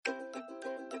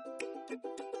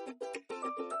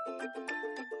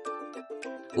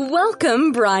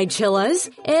Welcome, bride chillas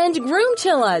and groom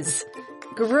chillas.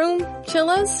 Groom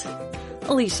chillas?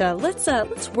 Alicia,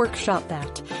 let's workshop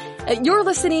that. You're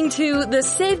listening to the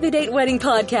Save the Date Wedding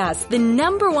Podcast, the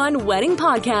 #1 wedding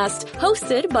podcast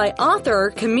hosted by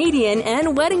author, comedian,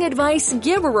 and wedding advice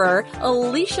giver,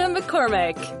 Alicia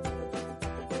McCormick.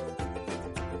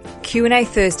 Q&A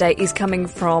Thursday is coming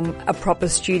from a proper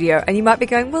studio, and you might be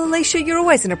going, well, Alicia, you're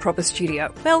always in a proper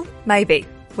studio. Well, maybe.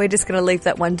 We're just going to leave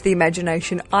that one to the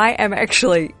imagination. I am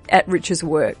actually at Richard's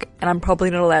work, and I'm probably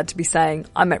not allowed to be saying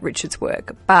I'm at Richard's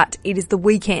work, but it is the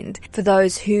weekend. For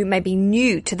those who may be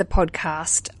new to the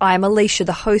podcast, I am Alicia,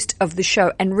 the host of the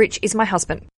show, and Rich is my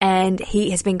husband, and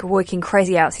he has been working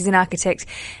crazy hours. He's an architect,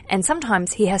 and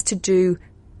sometimes he has to do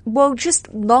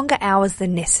just longer hours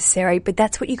than necessary, but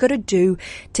that's what you got to do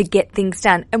to get things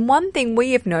done. And one thing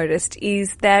we have noticed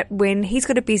is that when he's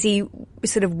got a busy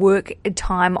sort of work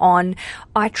time on,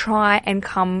 I try and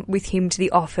come with him to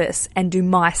the office and do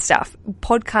my stuff.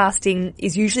 Podcasting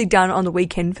is usually done on the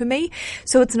weekend for me,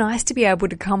 so it's nice to be able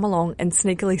to come along and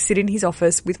sneakily sit in his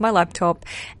office with my laptop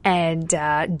and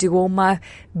do all my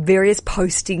various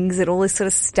postings and all this sort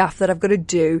of stuff that I've got to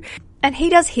do. And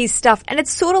he does his stuff, and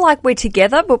it's sort of like we're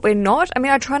together, but we're not. I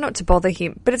mean, I try not to bother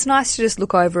him, but it's nice to just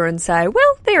look over and say,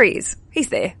 well, there he is. He's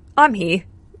there. I'm here.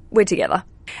 We're together.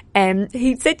 And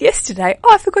he said yesterday,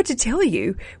 I forgot to tell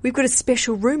you, we've got a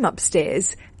special room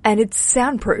upstairs, and it's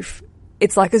soundproof.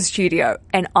 It's like a studio,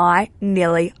 and I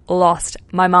nearly lost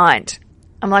my mind.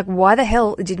 I'm like, why the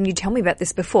hell didn't you tell me about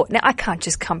this before? Now, I can't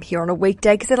just come here on a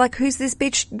weekday because they're like, who's this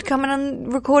bitch coming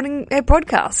and recording a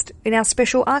podcast in our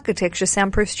special architecture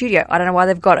soundproof studio? I don't know why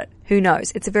they've got it. Who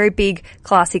knows? It's a very big,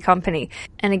 classy company.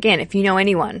 And again, if you know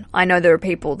anyone, I know there are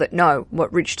people that know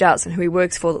what Rich does and who he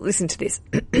works for that listen to this.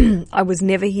 I was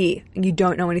never here and you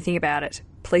don't know anything about it.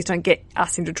 Please don't get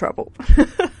us into trouble.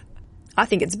 I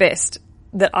think it's best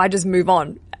that I just move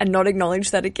on and not acknowledge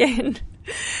that again.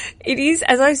 It is,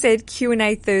 as I said,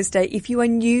 Q&A Thursday. If you are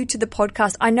new to the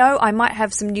podcast, I know I might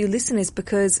have some new listeners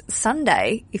because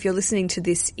Sunday, if you're listening to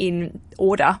this in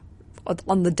order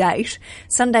on the date,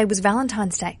 Sunday was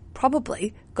Valentine's Day.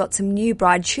 Probably got some new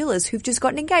bride chillers who've just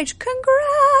gotten engaged.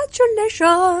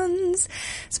 Congratulations!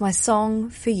 It's my song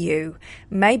for you.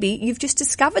 Maybe you've just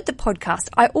discovered the podcast.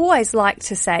 I always like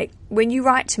to say, when you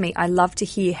write to me, I love to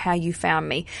hear how you found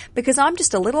me because I'm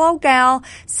just a little old gal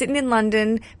sitting in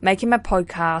London making my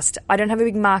podcast. I don't have a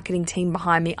big marketing team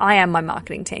behind me. I am my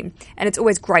marketing team. And it's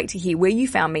always great to hear where you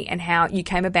found me and how you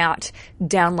came about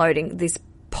downloading this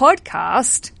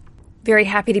podcast. Very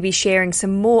happy to be sharing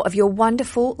some more of your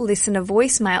wonderful listener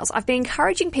voicemails. I've been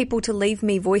encouraging people to leave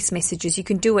me voice messages. You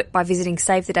can do it by visiting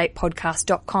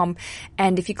savethedatepodcast.com.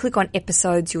 And if you click on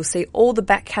episodes, you'll see all the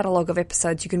back catalogue of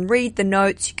episodes. You can read the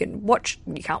notes. You can watch,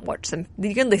 you can't watch them.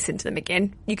 You can listen to them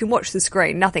again. You can watch the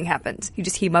screen. Nothing happens. You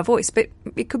just hear my voice, but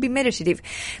it could be meditative.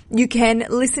 You can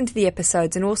listen to the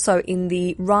episodes and also in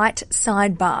the right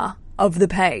sidebar of the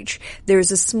page, there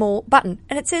is a small button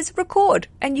and it says record,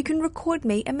 and you can record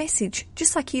me a message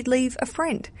just like you'd leave a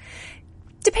friend.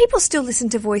 Do people still listen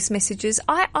to voice messages?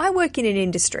 I work in an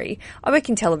industry. I work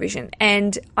in television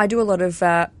and I do a lot of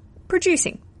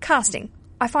producing, casting.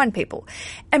 I find people.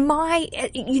 And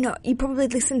you probably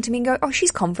listen to me and go, oh, she's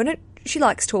confident. She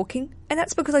likes talking. And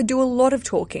that's because I do a lot of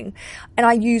talking and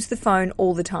I use the phone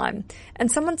all the time.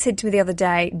 And someone said to me the other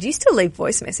day, do you still leave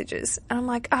voice messages? And I'm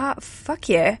like, fuck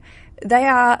yeah. They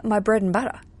are my bread and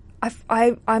butter.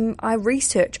 I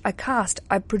research, I cast,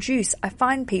 I produce, I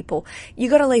find people. You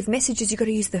got to leave messages. You got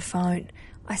to use the phone.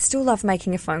 I still love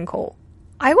making a phone call.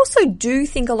 I also do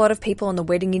think a lot of people in the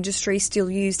wedding industry still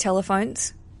use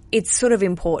telephones. It's sort of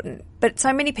important, but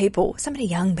so many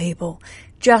young people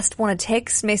just want a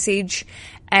text message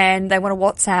and they want a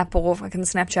WhatsApp or fucking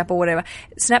Snapchat or whatever.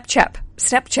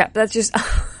 Snapchat. That's just,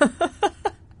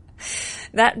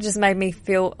 that just made me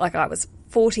feel like I was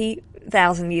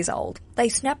 40,000 years old. They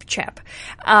Snapchat.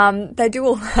 They do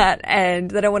all that and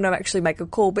they don't want to actually make a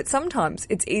call, but sometimes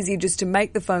it's easier just to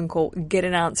make the phone call, get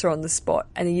an answer on the spot,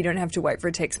 and then you don't have to wait for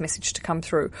a text message to come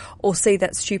through or see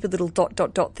that stupid little ...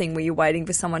 thing where you're waiting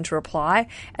for someone to reply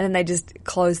and then they just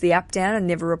close the app down and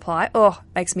never reply. Oh,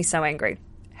 makes me so angry.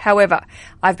 However,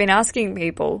 I've been asking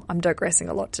people, I'm digressing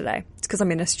a lot today. It's because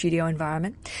I'm in a studio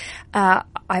environment.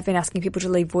 I've been asking people to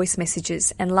leave voice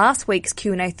messages, and last week's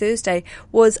Q&A Thursday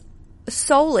was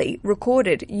solely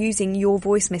recorded using your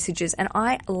voice messages, and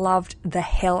I loved the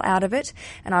hell out of it,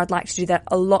 and I'd like to do that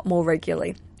a lot more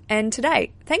regularly. And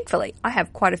today, thankfully, I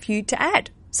have quite a few to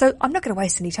add. So I'm not going to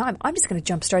waste any time. I'm just going to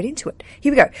jump straight into it.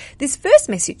 Here we go. This first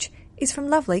message is from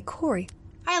lovely Corey.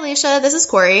 Hi, Alicia. This is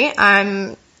Corey.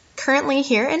 I'm currently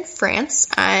here in France.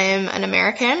 I'm an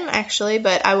American, actually,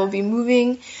 but I will be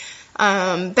moving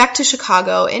back to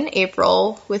Chicago in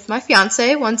April with my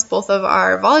fiance once both of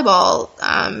our volleyball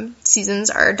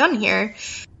seasons are done here.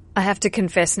 I have to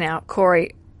confess now,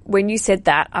 Corey, when you said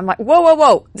that, I'm like,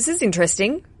 whoa, this is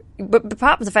interesting. But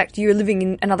apart from the fact you're living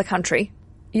in another country,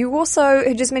 you also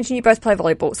had just mentioned you both play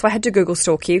volleyball, so I had to Google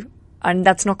stalk you, and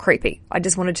that's not creepy. I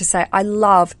just wanted to say I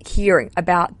love hearing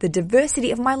about the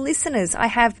diversity of my listeners. I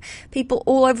have people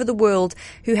all over the world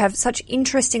who have such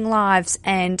interesting lives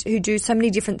and who do so many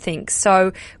different things.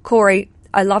 So, Corey,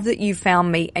 I love that you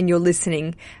found me and you're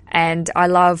listening, and I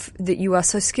love that you are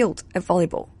so skilled at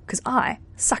volleyball, because I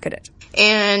suck at it.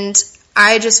 And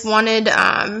I just wanted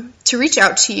to reach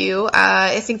out to you.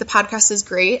 I think the podcast is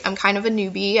great. I'm kind of a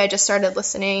newbie. I just started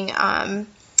listening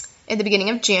at the beginning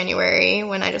of January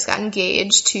when I just got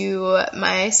engaged to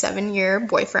my 7-year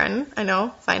boyfriend. I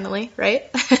know, finally, right?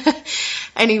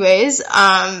 Anyways,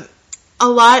 a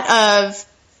lot of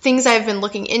things I've been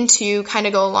looking into kind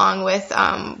of go along with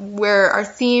where our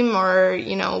theme or,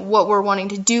 what we're wanting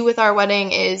to do with our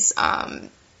wedding is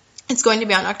it's going to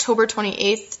be on October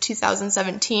 28th,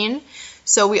 2017.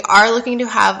 So we are looking to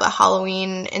have a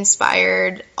Halloween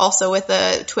inspired, also with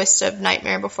a twist of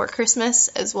Nightmare Before Christmas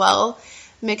as well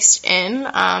mixed in.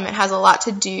 It has a lot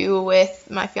to do with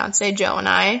my fiance Joe and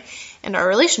I and our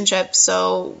relationship.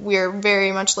 So we're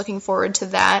very much looking forward to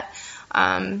that.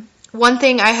 One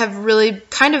thing I have really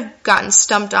kind of gotten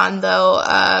stumped on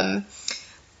though,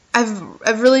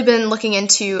 I've really been looking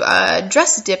into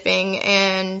dress dipping,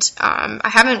 and I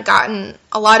haven't gotten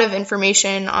a lot of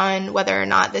information on whether or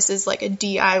not this is like a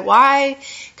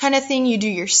DIY kind of thing you do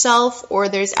yourself, or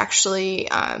there's actually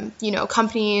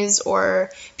companies or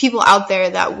people out there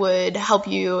that would help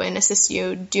you and assist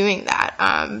you doing that.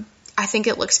 I think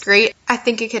it looks great. I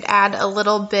think it could add a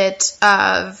little bit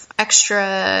of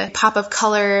extra pop of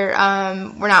color.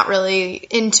 We're not really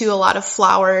into a lot of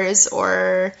flowers,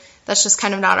 or that's just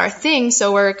kind of not our thing.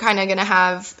 So we're kind of going to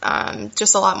have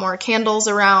just a lot more candles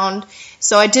around.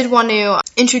 So I did want to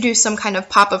introduce some kind of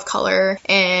pop of color,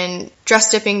 and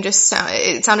dress dipping it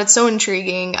sounded so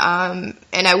intriguing. And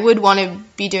I would want to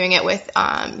be doing it with,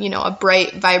 a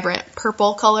bright, vibrant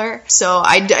purple color. So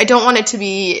I don't want it to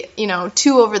be,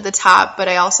 too over the top, but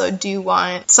I also do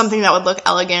want something that would look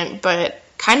elegant, but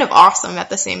kind of awesome at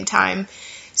the same time.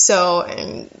 So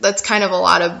and that's kind of a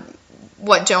lot of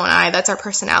what Joe and I, that's our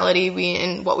personality,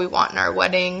 and what we want in our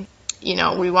wedding.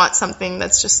 We want something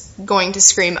that's just going to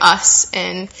scream us,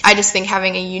 and I just think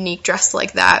having a unique dress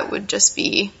like that would just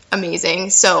be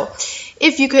amazing. So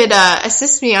if you could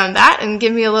assist me on that and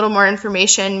give me a little more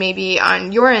information maybe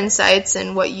on your insights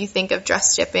and what you think of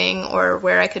dress dipping, or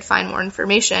where I could find more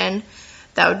information,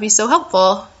 that would be so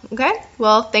helpful. Okay?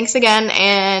 Well, thanks again,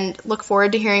 and look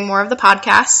forward to hearing more of the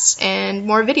podcasts and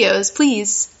more videos,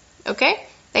 please. Okay?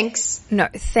 Thanks. No,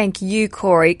 thank you,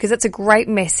 Corey, because that's a great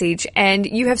message, and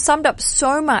you have summed up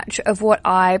so much of what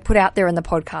I put out there in the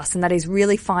podcast, and that is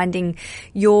really finding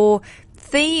your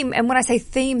theme. And when I say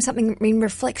theme, something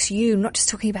reflects you, not just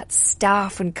talking about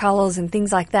stuff and colours and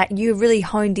things like that. You really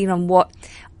honed in on what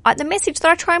the message that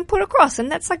I try and put across,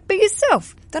 and that's like, be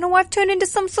yourself. Don't know why I've turned into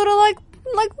some sort of like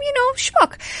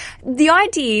schmuck. The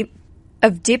idea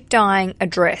of dip dyeing a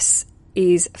dress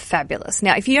is fabulous.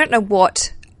 Now, if you don't know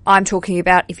what I'm talking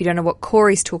about, if you don't know what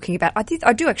Corey's talking about,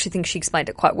 I do actually think she explained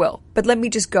it quite well. But let me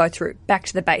just go through, back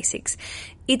to the basics.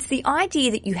 It's the idea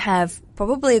that you have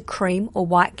probably a cream or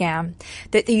white gown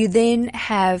that you then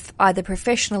have either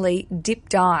professionally dip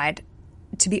dyed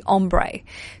to be ombre.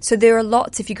 So there are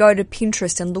lots, if you go to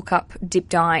Pinterest and look up dip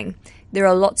dyeing, there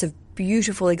are lots of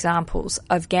beautiful examples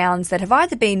of gowns that have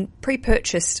either been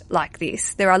pre-purchased like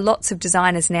this. There are lots of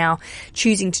designers now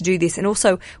choosing to do this. And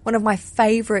also, one of my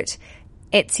favourite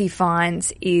Etsy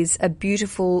finds is a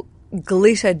beautiful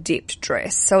glitter dipped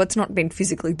dress. So it's not been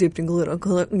physically dipped in glitter,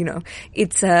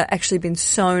 it's actually been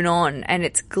sewn on, and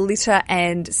it's glitter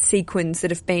and sequins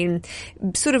that have been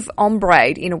sort of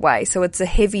ombreed in a way. So it's a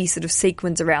heavy sort of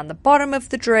sequins around the bottom of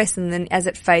the dress, and then as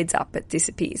it fades up, it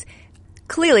disappears.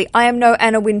 Clearly, I am no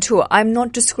Anna Wintour. I'm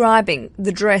not describing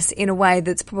the dress in a way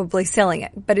that's probably selling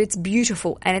it, but it's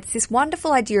beautiful, and it's this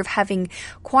wonderful idea of having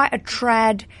quite a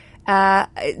trad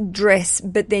dress,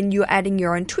 but then you're adding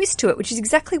your own twist to it, which is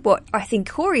exactly what I think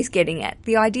Corey's getting at.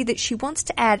 The idea that she wants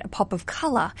to add a pop of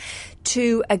colour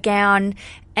to a gown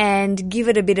and give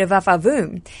it a bit of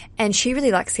va-va-voom. And she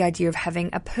really likes the idea of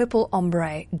having a purple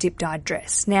ombre dip-dyed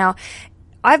dress. Now,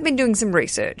 I've been doing some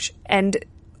research, and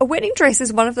a wedding dress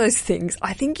is one of those things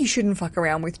I think you shouldn't fuck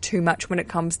around with too much when it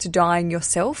comes to dyeing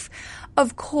yourself.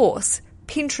 Of course,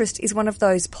 Pinterest is one of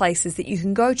those places that you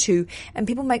can go to and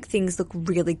people make things look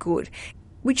really good,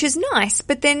 which is nice.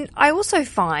 But then I also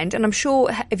find, and I'm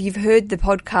sure if you've heard the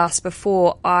podcast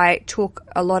before, I talk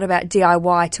a lot about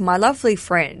DIY to my lovely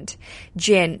friend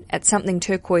Jen at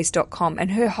somethingturquoise.com,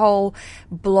 and her whole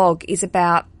blog is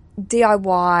about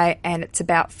DIY, and it's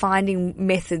about finding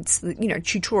methods,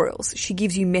 tutorials. She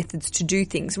gives you methods to do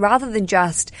things rather than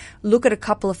just look at a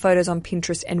couple of photos on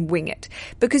Pinterest and wing it,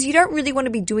 because you don't really want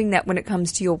to be doing that when it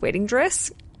comes to your wedding dress.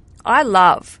 I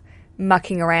love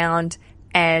mucking around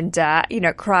and,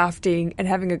 crafting and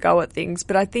having a go at things.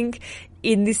 But I think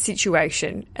in this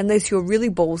situation, unless you're really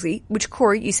ballsy, which,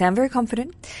 Corey, you sound very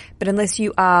confident, but unless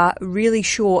you are really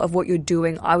sure of what you're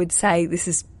doing, I would say this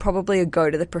is probably a go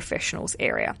to the professionals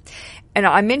area. And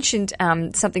I mentioned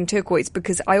Something Turquoise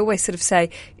because I always sort of say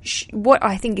what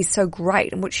I think is so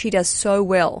great and what she does so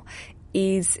well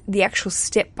is the actual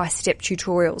step-by-step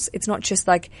tutorials. It's not just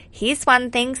like, here's one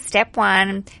thing, step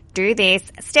 1, do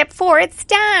this, step 4, it's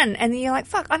done. And then you're like,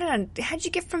 fuck, I don't know, how'd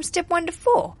you get from step 1 to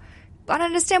 4? I don't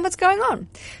understand what's going on.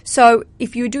 So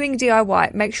if you're doing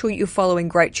DIY, make sure you're following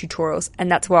great tutorials,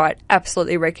 and that's where I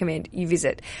absolutely recommend you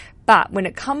visit. But when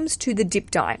it comes to the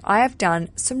dip dyeing, I have done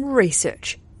some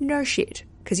research. No shit,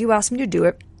 because you asked me to do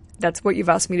it. That's what you've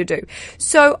asked me to do.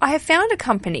 So I have found a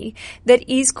company that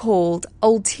is called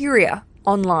Ulterior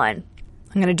Online.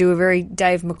 I'm going to do a very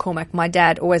Dave McCormack. My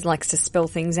dad always likes to spell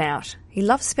things out. He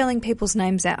loves spelling people's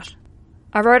names out.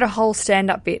 I wrote a whole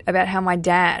stand-up bit about how my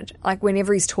dad, like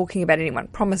whenever he's talking about anyone,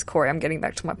 promise Corey, I'm getting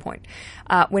back to my point.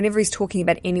 Whenever he's talking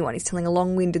about anyone, he's telling a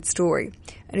long-winded story.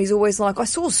 And he's always like, I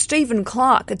saw Stephen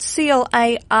Clark. It's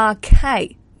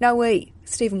C-L-A-R-K. No E.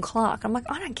 Stephen Clark. I'm like,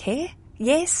 I don't care.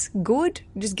 Yes, good.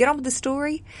 Just get on with the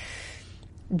story.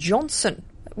 Johnson.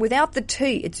 Without the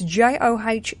T, it's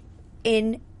J-O-H-N-S-O-N.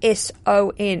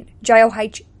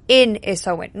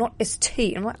 J-O-H-N-S-O-N, not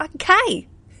S-T. I'm like, okay.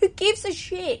 Who gives a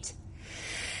shit?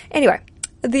 Anyway,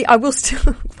 I will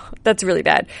still, that's really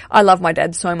bad. I love my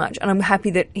dad so much, and I'm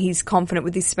happy that he's confident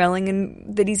with his spelling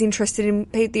and that he's interested in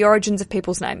the origins of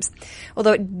people's names.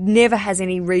 Although it never has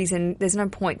any reason, there's no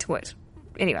point to it.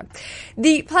 Anyway,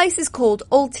 the place is called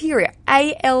Ulterior,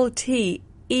 A-L-T-E-R-I-A,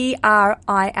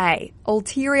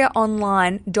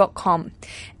 ulterioronline.com.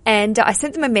 And I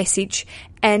sent them a message,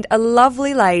 and a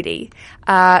lovely lady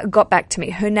got back to me.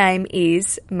 Her name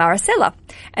is Maricela.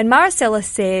 And Maricela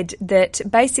said that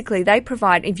basically they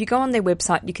provide, if you go on their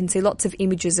website, you can see lots of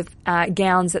images of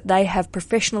gowns that they have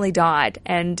professionally dyed.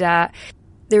 And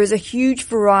there is a huge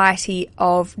variety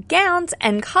of gowns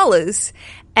and colours,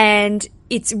 and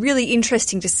it's really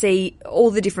interesting to see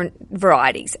all the different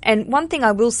varieties. And one thing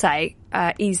I will say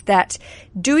is that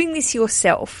doing this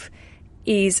yourself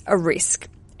is a risk.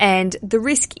 And the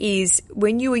risk is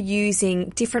when you are using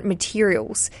different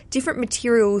materials,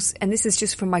 and this is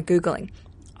just from my Googling.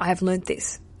 I have learnt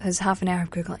this. There's half an hour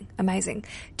of Googling. Amazing.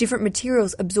 Different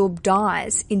materials absorb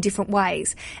dyes in different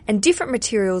ways, and different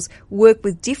materials work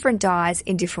with different dyes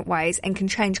in different ways and can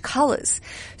change colours.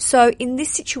 So in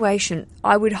this situation,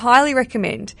 I would highly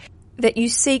recommend that you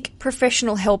seek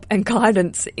professional help and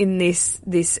guidance in this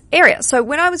area. So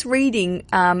when I was reading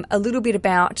a little bit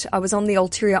about, I was on the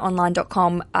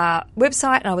ulterioronline.com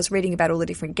website, and I was reading about all the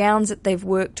different gowns that they've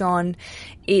worked on.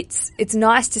 It's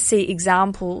nice to see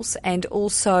examples, and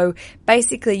also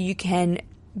basically you can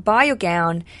buy your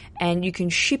gown and you can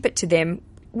ship it to them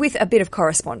with a bit of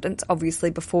correspondence,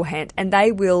 obviously, beforehand, and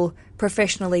they will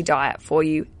professionally dye it for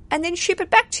you and then ship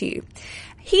it back to you.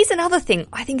 Here's another thing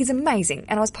I think is amazing,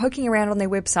 and I was poking around on their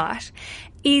website,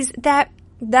 is that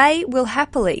they will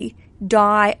happily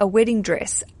dye a wedding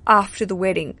dress after the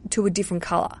wedding to a different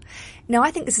colour. Now, I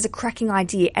think this is a cracking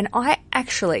idea, and I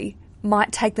actually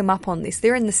might take them up on this.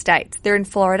 They're in the States. They're in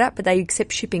Florida, but they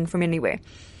accept shipping from anywhere.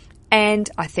 And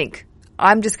I think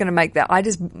I'm just going to make that. I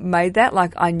just made that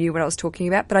like I knew what I was talking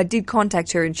about, but I did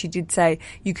contact her and she did say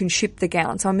you can ship the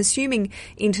gown. So I'm assuming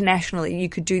internationally you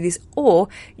could do this, or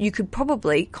you could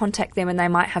probably contact them and they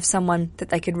might have someone that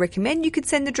they could recommend you could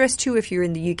send the dress to if you're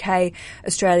in the UK,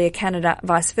 Australia, Canada,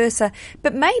 vice versa.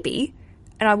 But maybe,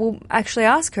 and I will actually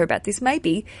ask her about this,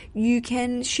 maybe you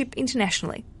can ship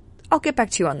internationally. I'll get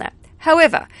back to you on that.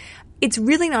 However, it's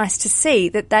really nice to see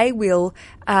that they will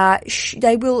dye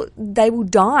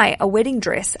a wedding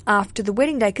dress after the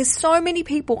wedding day, because so many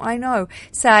people I know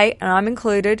say, and I'm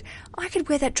included, I could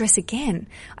wear that dress again.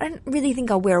 I don't really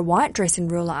think I'll wear a white dress in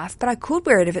real life, but I could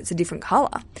wear it if it's a different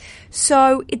colour.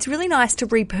 So it's really nice to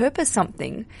repurpose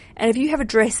something. And if you have a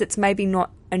dress that's maybe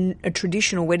not a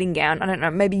traditional wedding gown, I don't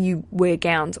know, maybe you wear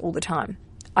gowns all the time.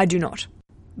 I do not.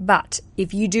 But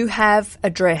if you do have a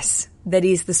dress that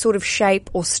is the sort of shape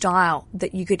or style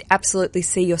that you could absolutely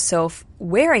see yourself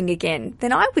wearing again,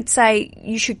 then I would say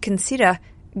you should consider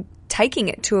taking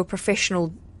it to a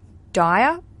professional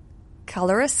dyer,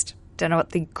 colorist, don't know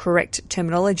what the correct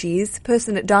terminology is, the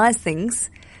person that dyes things,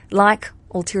 like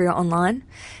Ulterior Online,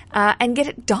 and get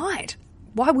it dyed.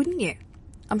 Why wouldn't you?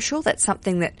 I'm sure that's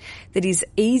something that is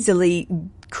easily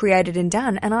created and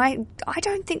done, and I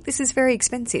don't think this is very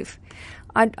expensive.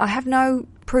 I have no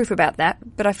proof about that,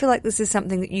 but I feel like this is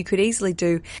something that you could easily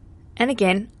do. And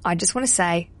again, I just want to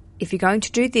say, if you're going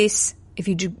to do this, if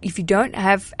you don't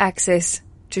have access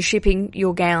to shipping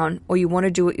your gown or you want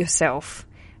to do it yourself,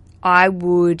 I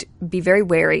would be very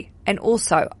wary. And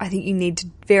also, I think you need to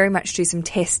very much do some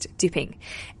test dipping.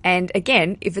 And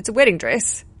again, if it's a wedding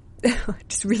dress, I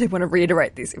just really want to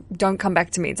reiterate this. Don't come back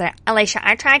to me and say, Alicia,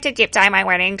 I tried to dip dye my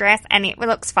wedding dress and it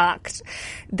looks fucked.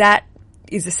 That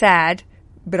is a sad,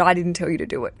 but I didn't tell you to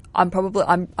do it.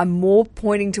 I'm more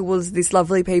pointing towards this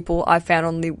lovely people I found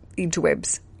on the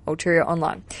interwebs, Ulterior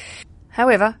Online.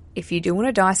 However, if you do want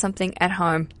to dye something at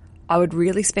home, I would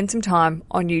really spend some time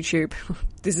on YouTube.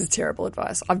 This is terrible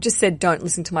advice. I've just said don't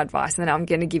listen to my advice and then I'm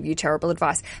going to give you terrible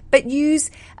advice. But use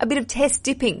a bit of test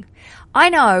dipping. I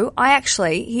know,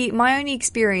 my only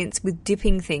experience with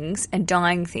dipping things and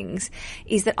dyeing things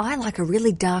is that I like a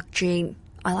really dark jean.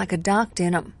 I like a dark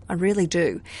denim. I really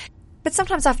do. But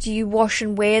sometimes after you wash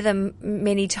and wear them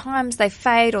many times, they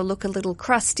fade or look a little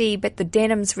crusty, but the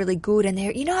denim's really good and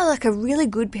they're, like a really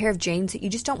good pair of jeans that you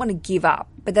just don't want to give up,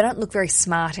 but they don't look very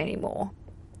smart anymore.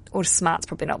 Or smart's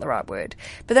probably not the right word,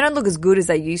 but they don't look as good as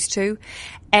they used to.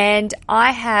 And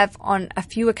I have on a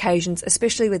few occasions,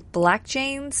 especially with black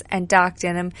jeans and dark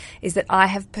denim, is that I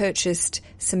have purchased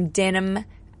some denim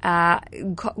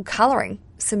colouring,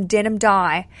 some denim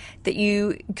dye that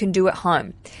you can do at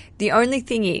home. The only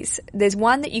thing is, there's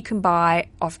one that you can buy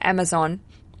off Amazon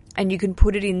and you can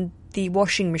put it in the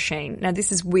washing machine. Now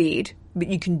this is weird, but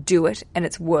you can do it and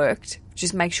it's worked.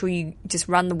 Just make sure you just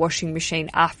run the washing machine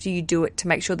after you do it to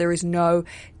make sure there is no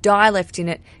dye left in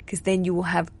it, because then you will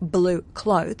have blue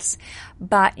clothes.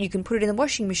 But you can put it in the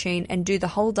washing machine and do the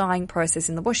whole dyeing process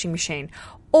in the washing machine.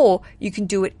 Or you can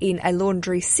do it in a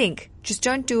laundry sink. Just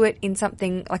don't do it in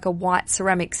something like a white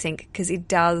ceramic sink because it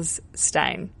does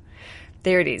stain.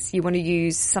 There it is. You want to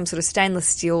use some sort of stainless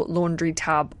steel laundry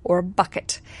tub or a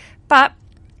bucket. But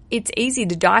it's easy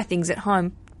to dye things at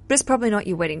home, but it's probably not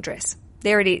your wedding dress.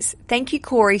 There it is. Thank you,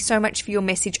 Corey, so much for your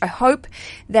message. I hope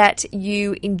that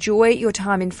you enjoy your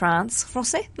time in France.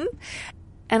 Français?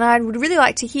 And I would really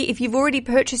like to hear if you've already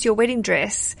purchased your wedding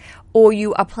dress or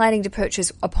you are planning to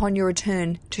purchase upon your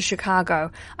return to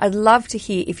Chicago. I'd love to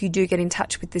hear if you do get in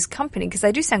touch with this company because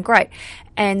they do sound great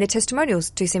and their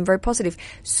testimonials do seem very positive.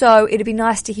 So it'd be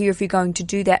nice to hear if you're going to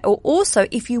do that, or also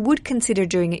if you would consider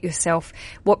doing it yourself,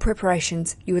 what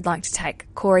preparations you would like to take.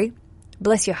 Corey,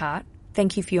 bless your heart.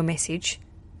 Thank you for your message.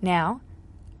 Now,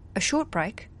 a short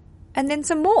break and then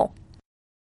some more.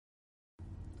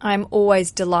 I'm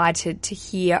always delighted to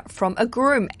hear from a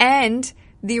groom and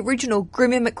the original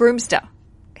Groomy McGroomster.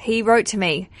 He wrote to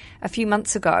me a few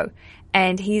months ago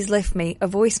and he's left me a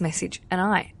voice message and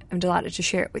I am delighted to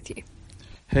share it with you.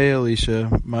 Hey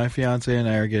Alicia, my fiance and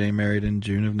I are getting married in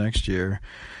June of next year,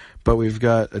 but we've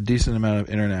got a decent amount of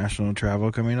international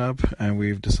travel coming up and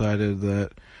we've decided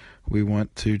that we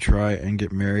want to try and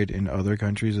get married in other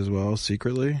countries as well,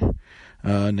 secretly.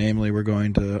 Namely, we're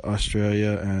going to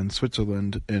Australia and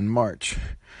Switzerland in March.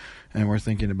 And we're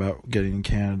thinking about getting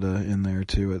Canada in there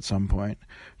too at some point.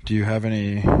 Do you have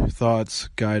any thoughts,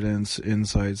 guidance,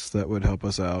 insights that would help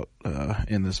us out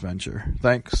in this venture?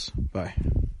 Thanks. Bye.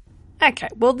 Okay,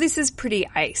 well, this is pretty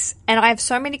ace. And I have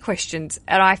so many questions,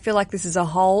 and I feel like this is a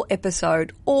whole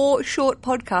episode or short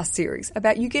podcast series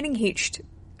about you getting hitched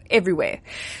everywhere.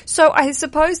 So I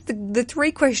suppose the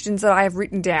three questions that I have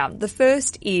written down. The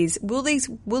first is, will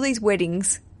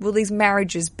these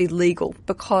marriages be legal?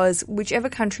 Because whichever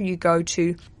country you go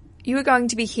to, you are going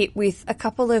to be hit with a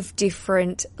couple of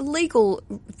different legal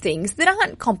things that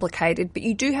aren't complicated, but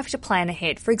you do have to plan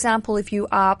ahead. For example, if you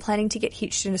are planning to get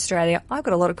hitched in Australia, I've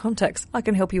got a lot of contacts. I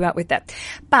can help you out with that.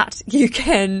 But you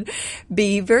can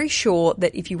be very sure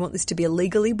that if you want this to be a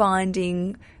legally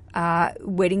binding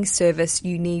wedding service,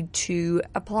 you need to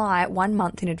apply 1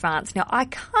 month in advance. Now, I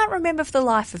can't remember for the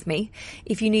life of me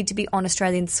if you need to be on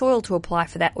Australian soil to apply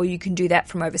for that or you can do that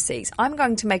from overseas. I'm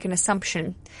going to make an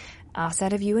assumption arse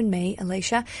out of you and me,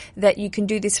 Alicia, that you can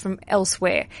do this from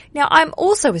elsewhere. Now, I'm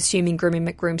also assuming, Groomy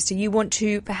McGroomster, you want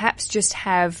to perhaps just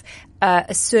have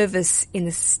a service in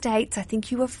the States. I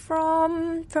think you are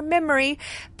from memory.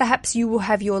 Perhaps you will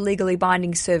have your legally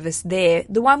binding service there,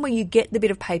 the one where you get the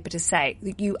bit of paper to say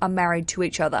that you are married to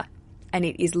each other and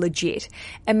it is legit.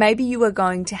 And maybe you are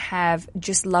going to have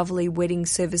just lovely wedding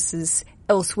services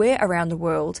elsewhere around the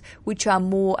world, which are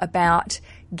more about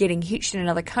getting hitched in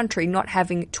another country, not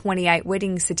having 28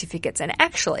 wedding certificates. And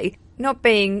actually, not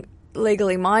being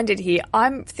legally minded here,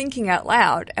 I'm thinking out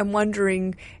loud and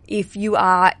wondering if you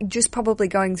are just probably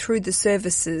going through the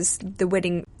services, the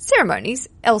wedding ceremonies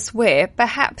elsewhere,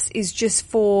 perhaps is just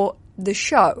for the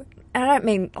show. And I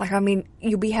don't mean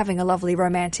you'll be having a lovely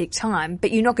romantic time,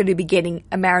 but you're not going to be getting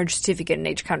a marriage certificate in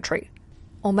each country.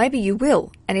 Or maybe you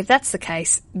will. And if that's the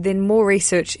case, then more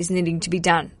research is needing to be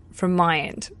done from my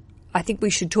end. I think we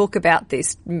should talk about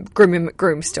this, Groomy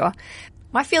McGroomster.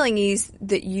 My feeling is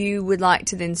that you would like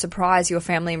to then surprise your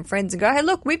family and friends and go, hey,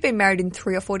 look, we've been married in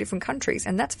 3 or 4 different countries,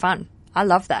 and that's fun. I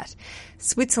love that.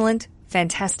 Switzerland,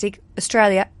 fantastic.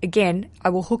 Australia, again, I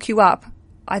will hook you up.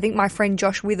 I think my friend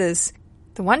Josh Withers,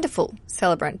 the wonderful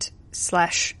celebrant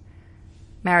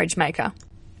 / marriage maker,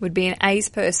 would be an ace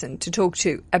person to talk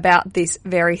to about this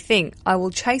very thing. I will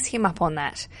chase him up on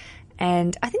that.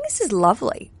 And I think this is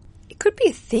lovely. It could be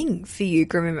a thing for you,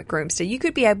 Groomy McGroomster. You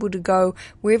could be able to go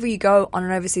wherever you go on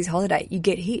an overseas holiday, you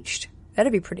get hitched.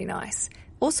 That'd be pretty nice.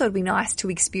 Also, it'd be nice to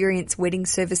experience wedding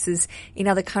services in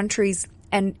other countries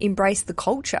and embrace the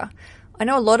culture. I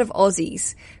know a lot of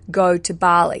Aussies go to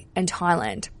Bali and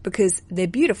Thailand because they're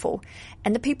beautiful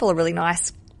and the people are really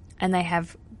nice and they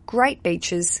have great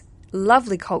beaches,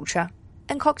 lovely culture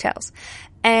and cocktails.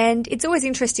 And it's always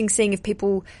interesting seeing if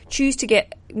people choose to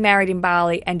get married in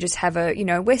Bali and just have a,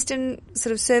 Western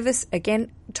sort of service.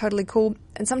 Again, totally cool.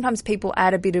 And sometimes people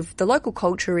add a bit of the local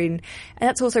culture in, and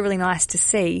that's also really nice to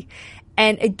see.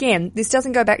 And again, this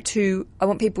doesn't go back to, I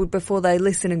want people before they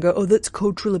listen and go, oh, that's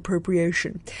cultural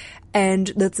appropriation.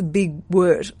 And that's a big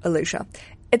word, Alicia.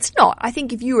 It's not. I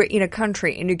think if you are in a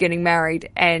country and you're getting married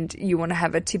and you want to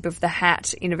have a tip of the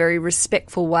hat in a very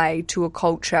respectful way to a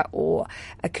culture or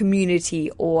a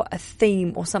community or a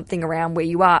theme or something around where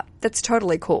you are, that's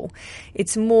totally cool.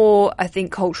 It's more, I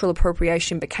think, cultural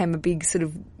appropriation became a big sort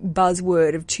of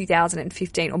buzzword of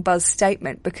 2015 or buzz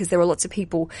statement because there were lots of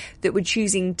people that were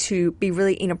choosing to be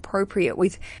really inappropriate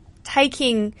with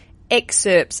taking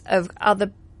excerpts of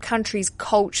other countries'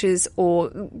 cultures or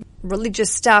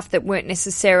religious stuff that weren't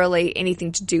necessarily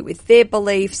anything to do with their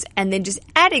beliefs and then just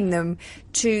adding them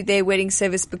to their wedding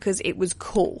service because it was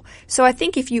cool. So I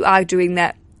think if you are doing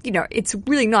that, it's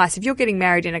really nice. If you're getting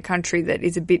married in a country that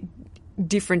is a bit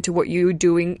different to what you're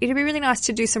doing, it'd be really nice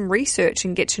to do some research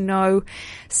and get to know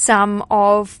some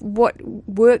of what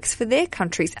works for their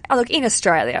countries. Oh, look, in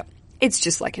Australia, it's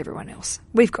just like everyone else.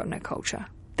 We've got no culture.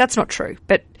 That's not true,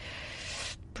 but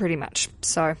pretty much.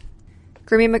 So,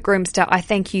 Groomy McGroomster, I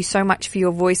thank you so much for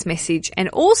your voice message. And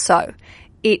also,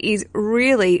 it is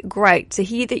really great to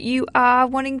hear that you are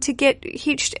wanting to get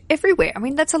hitched everywhere. I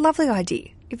mean, that's a lovely idea.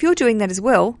 If you're doing that as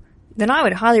well, then I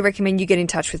would highly recommend you get in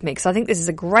touch with me because I think this is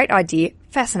a great idea,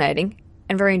 fascinating,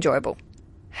 and very enjoyable.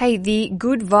 Hey, the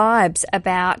good vibes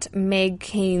about Meg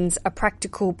Keane's A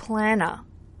Practical Planner,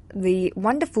 the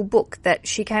wonderful book that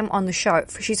she came on the show.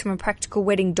 She's from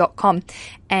practicalwedding.com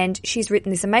and she's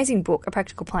written this amazing book, A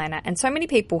Practical Planner. And so many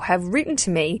people have written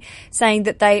to me saying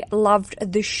that they loved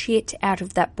the shit out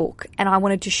of that book. And I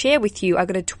wanted to share with you, I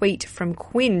got a tweet from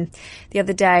Quinn the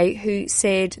other day who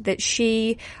said that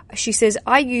she says,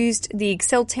 I used the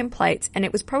Excel templates and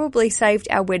it was probably saved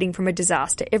our wedding from a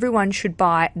disaster. Everyone should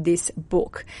buy this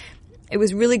book. It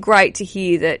was really great to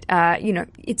hear that,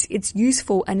 it's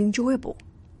useful and enjoyable.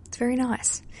 It's very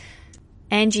nice.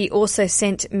 Angie also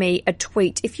sent me a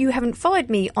tweet. If you haven't followed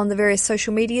me on the various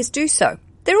social medias, do so.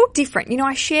 They're all different.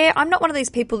 I'm not one of these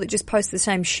people that just post the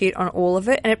same shit on all of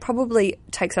it, and it probably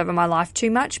takes over my life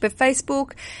too much. But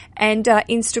Facebook and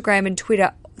Instagram and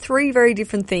Twitter, 3 very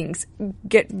different things.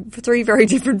 Get 3 very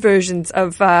different versions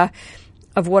of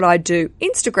what I do.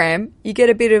 Instagram, you get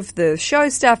a bit of the show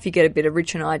stuff, you get a bit of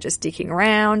Rich and I just dicking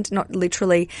around, not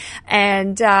literally,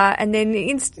 and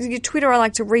then Twitter, I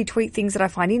like to retweet things that I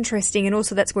find interesting, and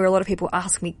also that's where a lot of people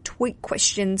ask me tweet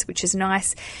questions, which is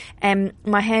nice. And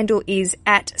my handle is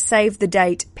at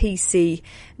SaveTheDatePC,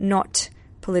 not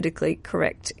politically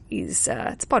correct, it's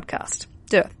podcast.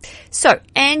 Duh. So,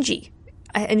 Angie,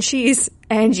 and she is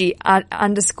Angie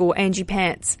 _ Angie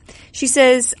Pants. She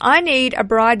says, I need a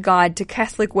bride guide to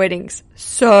Catholic weddings.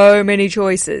 So many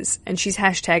choices. And she's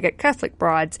 #it Catholic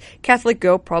brides, Catholic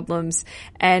girl problems.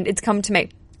 And it's come to me.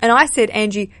 And I said,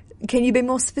 Angie, can you be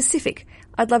more specific?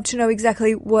 I'd love to know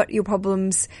exactly what your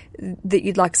problems that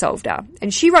you'd like solved are.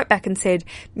 And she wrote back and said,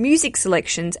 music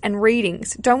selections and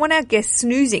readings. Don't want our guests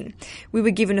snoozing. We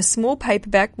were given a small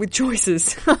paperback with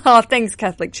choices. Oh, thanks,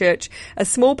 Catholic Church. A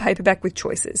small paperback with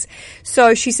choices.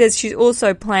 So she says she's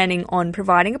also planning on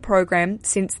providing a program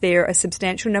since there are a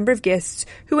substantial number of guests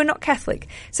who are not Catholic.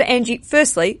 So Angie,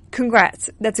 firstly, congrats.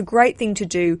 That's a great thing to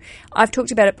do. I've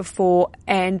talked about it before,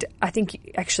 and I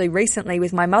think actually recently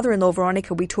with my mother-in-law,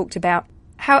 Veronica, we talked about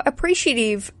how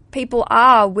appreciative people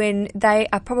are when they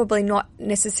are probably not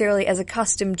necessarily as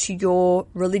accustomed to your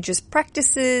religious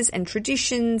practices and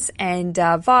traditions and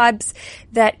vibes,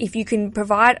 that if you can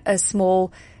provide a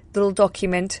small little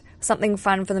document, something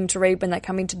fun for them to read when they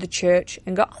come into the church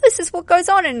and go, oh, this is what goes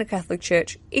on in the Catholic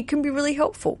Church, it can be really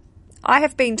helpful. I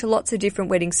have been to lots of different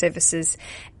wedding services,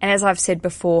 and as I've said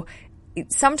before,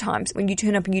 sometimes when you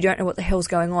turn up and you don't know what the hell's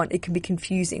going on, it can be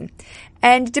confusing.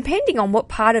 And depending on what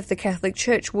part of the Catholic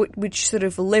Church, which sort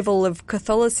of level of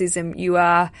Catholicism you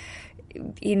are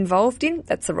involved in,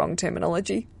 that's the wrong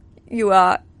terminology. You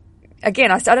are,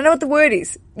 again, I don't know what the word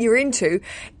is, you're into,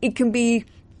 it can be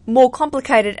more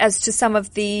complicated as to some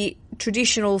of the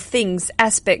traditional things,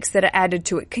 aspects that are added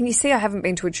to it. Can you see I haven't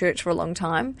been to a church for a long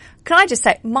time? Can I just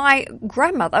say, my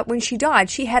grandmother, when she died,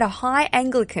 she had a high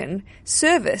Anglican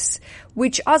service,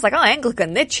 which I was like, oh,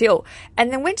 Anglican, they're chill.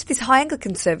 And then went to this high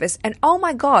Anglican service, and oh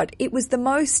my God, it was the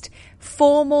most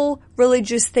formal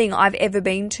religious thing I've ever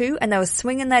been to, and they were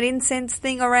swinging that incense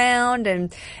thing around,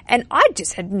 and I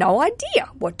just had no idea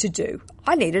what to do.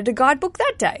 I needed a guidebook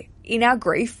that day in our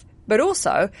grief. But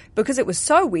also, because it was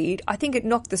so weird, I think it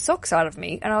knocked the socks out of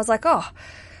me. And I was like, oh,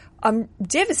 I'm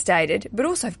devastated, but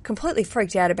also completely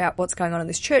freaked out about what's going on in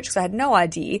this church because I had no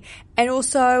idea. And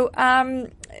also,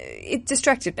 it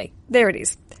distracted me. There it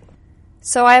is.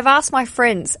 So I have asked my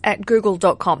friends at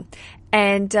google.com,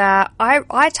 and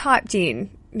I typed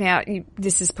in, now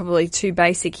this is probably too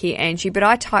basic here, Angie, but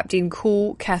I typed in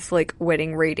cool Catholic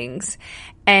wedding readings.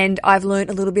 And I've learned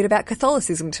a little bit about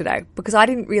Catholicism today because I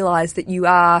didn't realise that you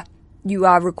are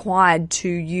required to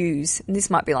use, and this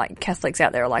might be like Catholics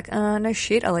out there are like, no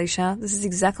shit, Alicia, this is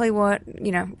exactly what,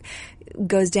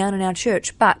 goes down in our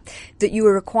church, but that you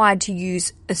are required to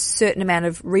use a certain amount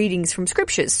of readings from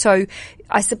scriptures. So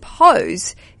I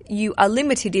suppose you are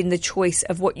limited in the choice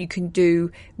of what you can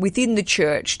do within the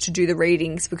church to do the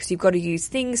readings because you've got to use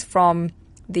things from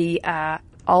the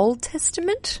Old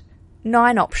Testament.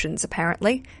 9 options,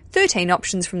 apparently. 13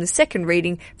 options from the second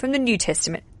reading from the New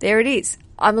Testament. There it is.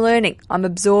 I'm learning. I'm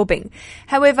absorbing.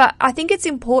 However, I think it's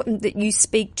important that you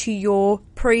speak to your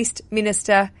priest,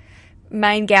 minister,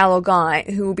 main gal or guy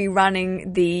who will be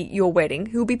running your wedding,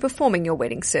 who will be performing your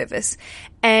wedding service.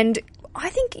 And I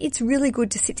think it's really good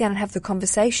to sit down and have the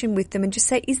conversation with them and just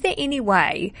say, is there any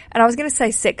way, and I was going to say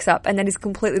sex up, and that is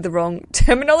completely the wrong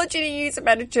terminology to use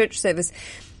about a church service,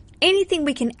 anything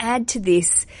we can add to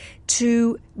this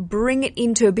to bring it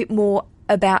into a bit more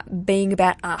about being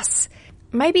about us.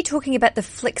 Maybe talking about the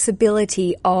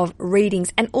flexibility of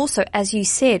readings. And also, as you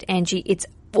said, Angie, it's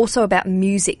also about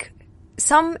music.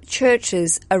 Some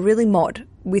churches are really mod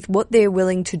with what they're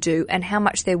willing to do and how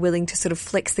much they're willing to sort of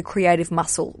flex the creative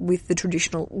muscle with the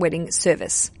traditional wedding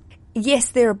service.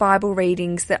 Yes, there are Bible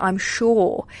readings that I'm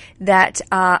sure that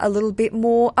are a little bit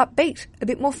more upbeat, a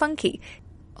bit more funky.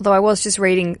 Although I was just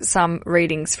reading some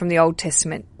readings from the Old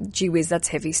Testament. Gee whiz, that's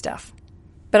heavy stuff.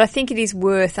 But I think it is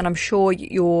worth, and I'm sure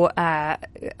I'm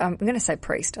going to say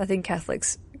priest. I think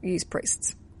Catholics use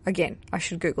priests. Again, I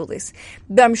should Google this.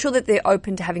 But I'm sure that they're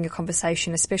open to having a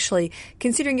conversation, especially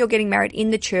considering you're getting married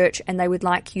in the church and they would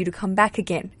like you to come back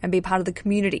again and be part of the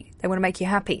community. They want to make you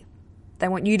happy. They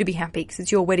want you to be happy because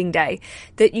it's your wedding day,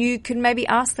 that you can maybe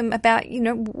ask them about,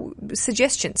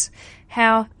 suggestions,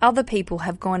 how other people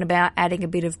have gone about adding a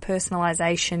bit of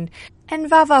personalisation and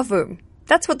va-va-voom.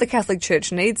 That's what the Catholic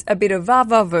Church needs, a bit of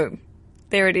va-va-voom.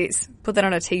 There it is. Put that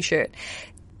on a t-shirt.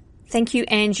 Thank you,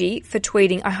 Angie, for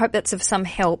tweeting. I hope that's of some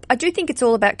help. I do think it's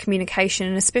all about communication,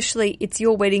 and especially it's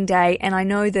your wedding day, and I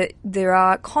know that there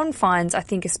are confines, I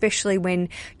think, especially when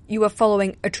you are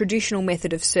following a traditional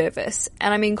method of service.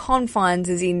 And I mean confines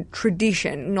as in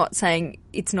tradition, not saying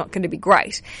it's not going to be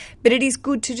great. But it is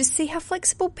good to just see how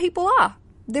flexible people are.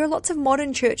 There are lots of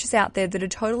modern churches out there that are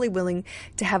totally willing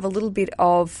to have a little bit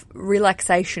of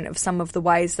relaxation of some of the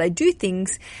ways they do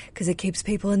things because it keeps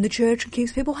people in the church and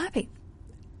keeps people happy.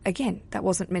 again, that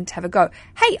wasn't meant to have a go.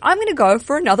 Hey, I'm going to go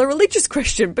for another religious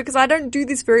question because I don't do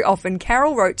this very often.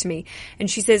 Carol wrote to me and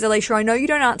she says, Alicia, I know you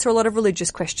don't answer a lot of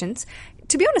religious questions.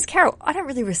 To be honest, Carol, I don't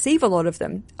really receive a lot of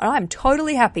them. I'm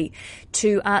totally happy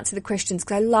to answer the questions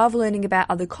because I love learning about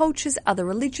other cultures, other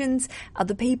religions,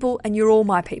 other people, and you're all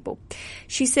my people.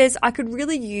 She says, I could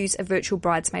really use a virtual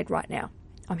bridesmaid right now.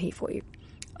 I'm here for you.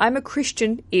 I'm a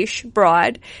Christian-ish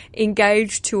bride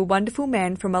engaged to a wonderful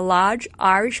man from a large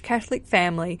Irish Catholic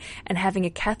family and having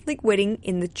a Catholic wedding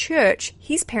in the church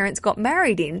his parents got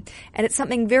married in, and it's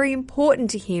something very important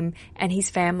to him and his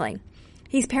family.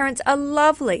 His parents are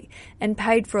lovely and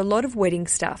paid for a lot of wedding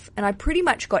stuff, and I pretty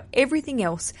much got everything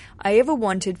else I ever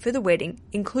wanted for the wedding,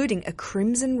 including a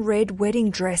crimson red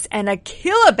wedding dress and a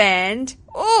killer band.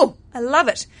 Oh, I love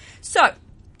it. So,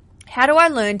 how do I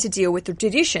learn to deal with the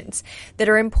traditions that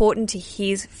are important to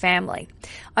his family?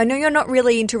 I know you're not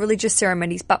really into religious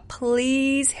ceremonies, but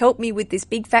please help me with this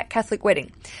big fat Catholic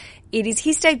wedding. It is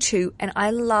his day too, and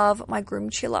I love my groom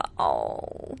chiller.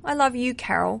 Oh, I love you,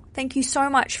 Carol. Thank you so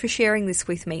much for sharing this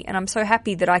with me, and I'm so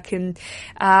happy that I can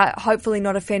hopefully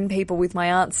not offend people with my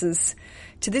answers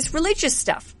to this religious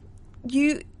stuff.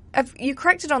 You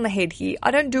cracked it on the head here.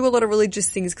 I don't do a lot of religious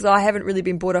things because I haven't really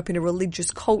been brought up in a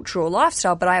religious culture or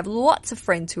lifestyle, but I have lots of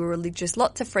friends who are religious,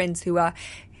 lots of friends who are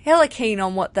hella keen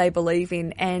on what they believe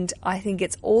in, and I think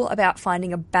it's all about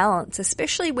finding a balance,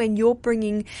 especially when you're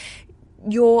bringing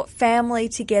your family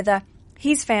together,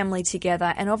 his family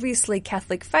together, and obviously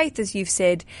Catholic faith, as you've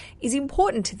said, is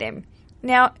important to them.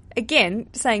 Now, again,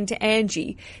 saying to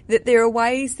Angie that there are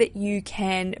ways that you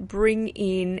can bring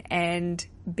in and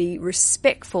be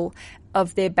respectful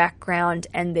of their background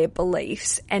and their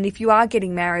beliefs. And if you are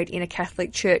getting married in a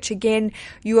Catholic church, again,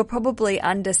 you are probably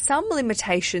under some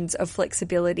limitations of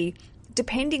flexibility,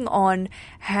 depending on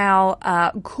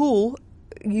how cool,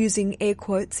 using air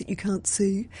quotes that you can't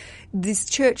see, this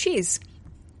church is.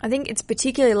 I think it's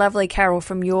particularly lovely, Carol,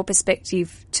 from your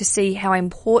perspective to see how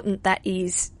important that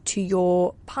is to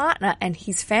your partner and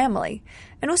his family.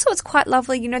 And also it's quite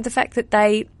lovely, you know, the fact that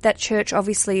that church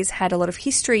obviously has had a lot of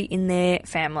history in their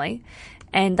family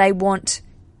and they want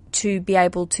to be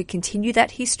able to continue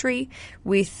that history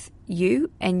with you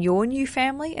and your new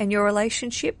family and your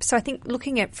relationship. So I think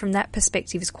looking at it from that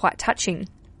perspective is quite touching.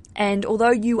 And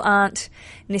although you aren't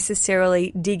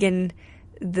necessarily digging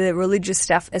the religious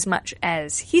stuff as much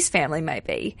as his family may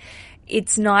be,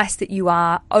 it's nice that you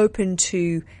are open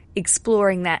to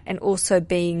exploring that and also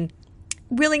being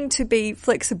willing to be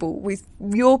flexible with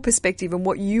your perspective and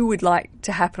what you would like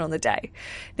to happen on the day.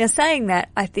 Now, saying that,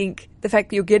 I think the fact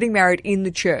that you're getting married in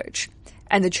the church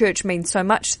and the church means so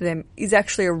much to them is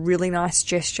actually a really nice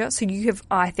gesture. So you have,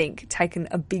 I think, taken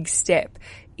a big step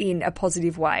in a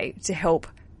positive way to help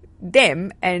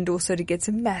them and also to get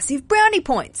some massive brownie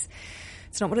points.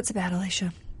 It's not what it's about,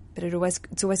 Alicia, but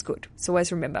it's always good. So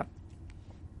always remember.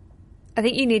 I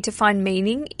think you need to find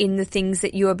meaning in the things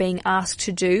that you are being asked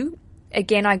to do.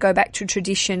 Again, I go back to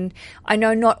tradition. I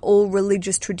know not all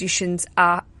religious traditions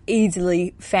are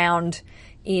easily found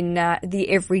in the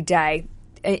everyday,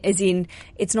 as in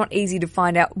it's not easy to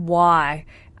find out why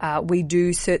we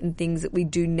do certain things that we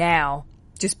do now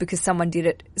just because someone did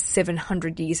it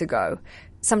 700 years ago.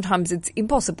 Sometimes it's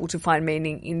impossible to find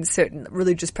meaning in certain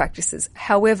religious practices.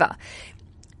 However,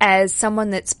 as someone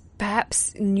that's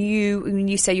perhaps new, when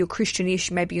you say you're Christian-ish,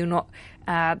 maybe you're not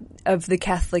of the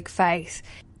Catholic faith,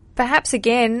 perhaps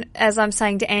again, as I'm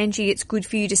saying to Angie, it's good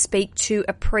for you to speak to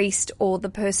a priest or the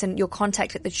person, your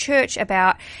contact at the church,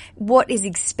 about what is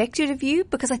expected of you,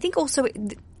 because I think also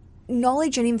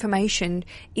knowledge and information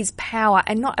is power,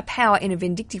 and not a power in a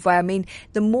vindictive way. I mean,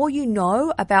 the more you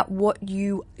know about what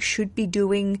you should be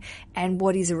doing and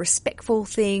what is a respectful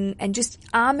thing, and just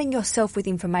arming yourself with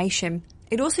information,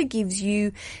 it also gives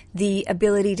you the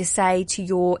ability to say to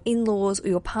your in-laws or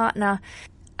your partner,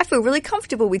 I feel really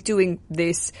comfortable with doing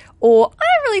this, or I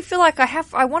don't really feel like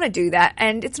I want to do that.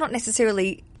 And it's not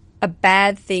necessarily a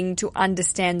bad thing to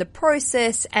understand the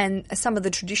process and some of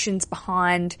the traditions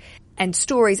behind and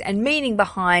stories and meaning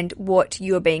behind what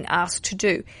you're being asked to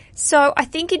do. So I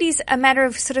think it is a matter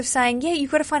of sort of saying, yeah,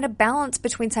 you've got to find a balance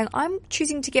between saying, I'm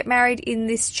choosing to get married in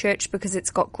this church because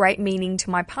it's got great meaning to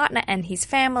my partner and his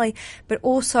family, but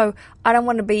also I don't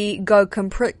want to go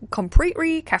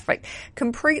completely Catholic,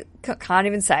 can't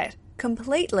even say it,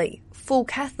 completely full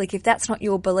Catholic if that's not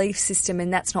your belief system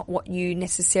and that's not what you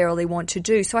necessarily want to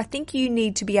do. So I think you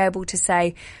need to be able to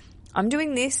say, I'm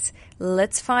doing this.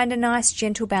 Let's find a nice,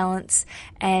 gentle balance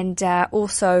and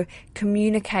also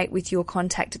communicate with your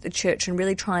contact at the church and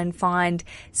really try and find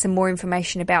some more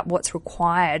information about what's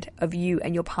required of you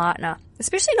and your partner,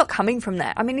 especially not coming from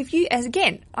that. I mean,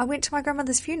 I went to my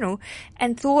grandmother's funeral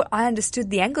and thought I understood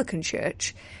the Anglican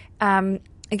Church.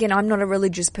 Again, I'm not a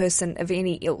religious person of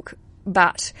any ilk,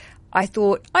 but I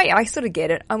thought, oh yeah, I sort of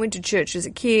get it. I went to church as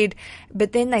a kid,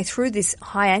 but then they threw this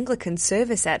high Anglican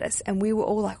service at us and we were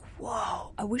all like,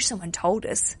 whoa, I wish someone told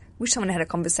us. Wish someone had a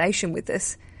conversation with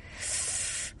us.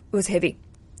 It was heavy.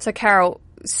 So Carol,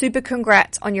 super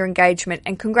congrats on your engagement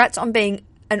and congrats on being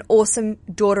an awesome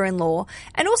daughter-in-law.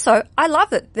 And also, I love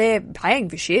that they're paying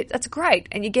for shit. That's great.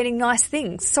 And you're getting nice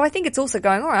things. So I think it's also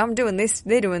going, all right, I'm doing this,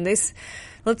 they're doing this.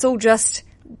 Let's all just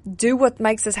do what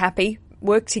makes us happy,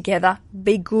 work together,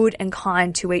 be good and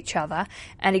kind to each other,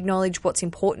 and acknowledge what's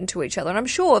important to each other. And I'm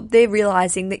sure they're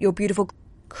realizing that your beautiful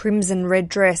crimson red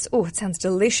dress, oh, it sounds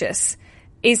delicious,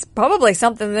 is probably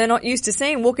something they're not used to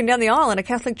seeing walking down the aisle in a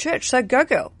Catholic church. So go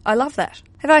girl. I love that.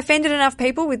 Have I offended enough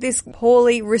people with this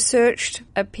poorly researched,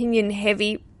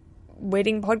 opinion-heavy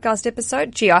wedding podcast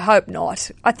episode? Gee, I hope not.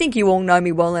 I think you all know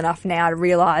me well enough now to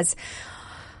realise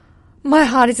my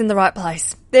heart is in the right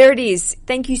place. There it is.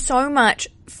 Thank you so much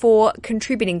for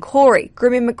contributing. Corey,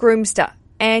 Groomy McGroomster,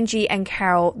 Angie and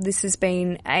Carol, this has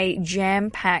been a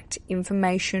jam-packed,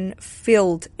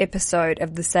 information-filled episode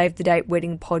of the Save the Date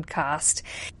Wedding podcast.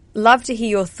 Love to hear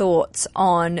your thoughts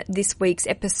on this week's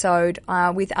episode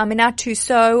with Aminatou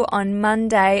Sow on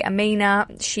Monday. Amina,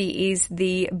 she is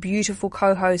the beautiful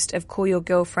co-host of Call Your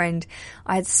Girlfriend.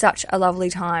 I had such a lovely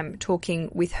time talking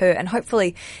with her, and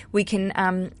hopefully we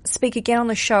can speak again on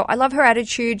the show. I love her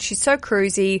attitude. She's so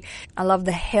cruisy. I love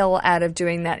the hell out of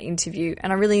doing that interview,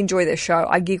 and I really enjoy their show.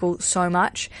 I giggle so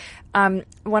much.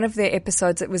 One of their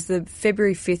episodes, it was the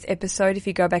February 5th episode, if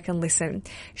you go back and listen,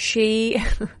 she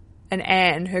and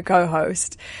Anne, her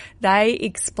co-host, they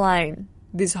explain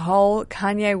this whole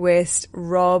Kanye West,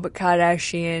 Rob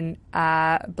Kardashian,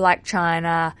 Blac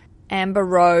Chyna, Amber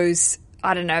Rose,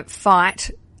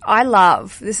 fight.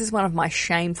 This is one of my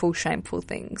shameful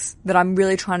things that I'm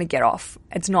really trying to get off.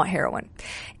 It's not heroin.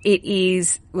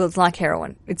 It's like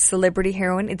heroin. It's celebrity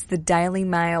heroin. It's the Daily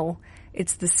Mail.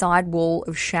 It's the side wall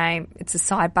of shame. It's a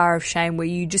sidebar of shame where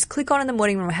you just click on in the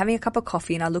morning when I'm having a cup of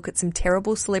coffee and I look at some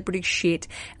terrible celebrity shit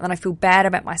and then I feel bad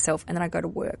about myself and then I go to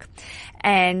work.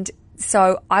 And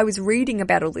so I was reading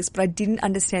about all this, but I didn't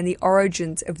understand the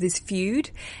origins of this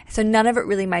feud. So none of it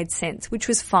really made sense, which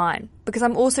was fine because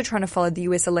I'm also trying to follow the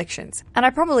US elections. And I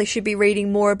probably should be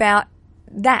reading more about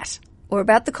that or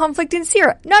about the conflict in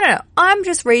Syria. No. I'm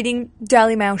just reading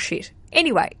Daily Mail shit.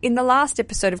 Anyway, in the last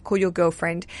episode of Call Your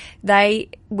Girlfriend, they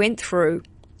went through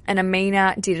and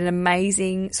Amina did an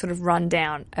amazing sort of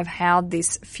rundown of how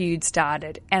this feud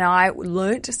started. And I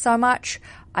learnt so much.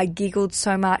 I giggled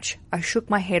so much. I shook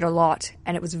my head a lot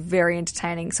and it was very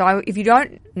entertaining. So if you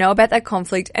don't know about that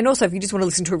conflict, and also if you just want to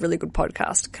listen to a really good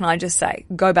podcast, can I just say,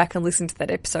 go back and listen to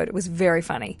that episode. It was very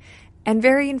funny and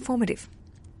very informative.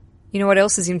 You know what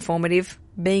else is informative?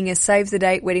 Being a Save the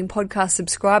Date Wedding podcast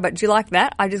subscriber. Do you like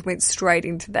that? I just went straight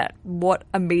into that. What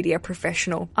a media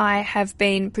professional. I have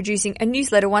been producing a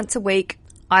newsletter once a week.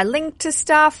 I link to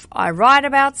stuff. I write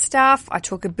about stuff. I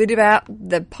talk a bit about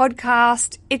the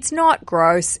podcast. It's not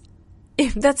gross.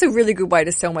 That's a really good way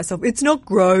to sell myself. It's not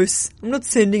gross. I'm not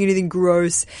sending anything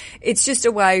gross. It's just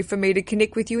a way for me to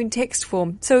connect with you in text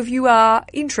form. So if you are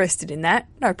interested in that,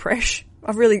 no pressure.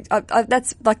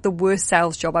 That's like the worst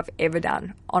sales job I've ever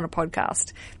done on a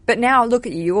podcast. But now look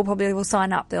at you, you all probably will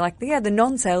sign up. They're like, yeah, the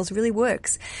non-sales really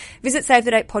works. Visit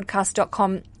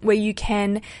SaveTheDatePodcast.com where you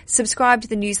can subscribe to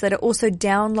the newsletter. Also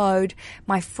download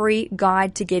my free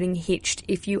guide to getting hitched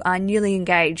if you are newly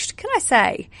engaged. Can I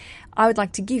say, I would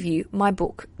like to give you my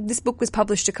book. This book was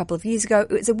published a couple of years ago.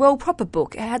 It was a well-proper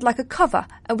book. It had like a cover.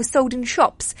 It was sold in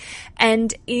shops.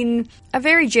 And in a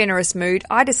very generous mood,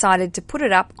 I decided to put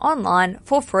it up online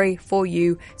for free for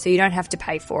you so you don't have to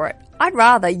pay for it. I'd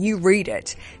rather you read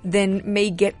it than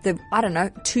me get the,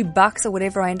 $2 or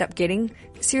whatever I end up getting.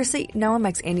 Seriously, no one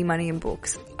makes any money in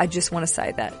books. I just want to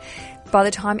say that. By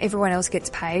the time everyone else gets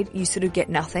paid, you sort of get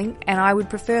nothing. And I would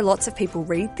prefer lots of people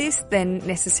read this than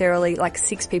necessarily like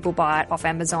 6 people buy it off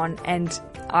Amazon. And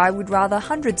I would rather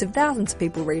hundreds of thousands of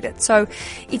people read it. So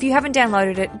if you haven't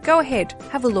downloaded it, go ahead,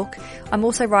 have a look. I'm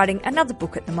also writing another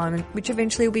book at the moment, which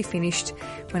eventually will be finished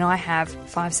when I have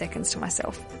 5 seconds to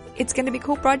myself. It's going to be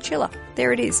called Bride Chilla.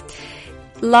 There it is.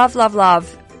 Love, love,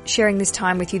 love sharing this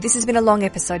time with you. This has been a long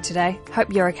episode today.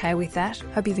 Hope you're okay with that.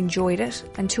 Hope you've enjoyed it.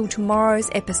 Until tomorrow's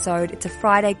episode, it's a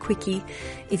Friday quickie.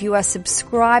 If you are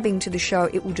subscribing to the show,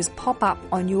 it will just pop up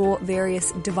on your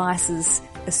various devices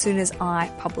as soon as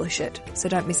I publish it. So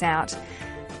don't miss out.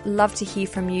 Love to hear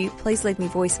from you. Please leave me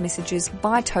voice messages,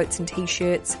 buy totes and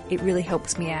t-shirts. It really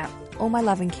helps me out. All my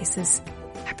love and kisses.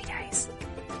 Happy days.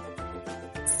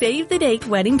 Save the Date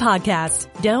Wedding Podcast.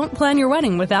 Don't plan your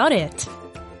wedding without it.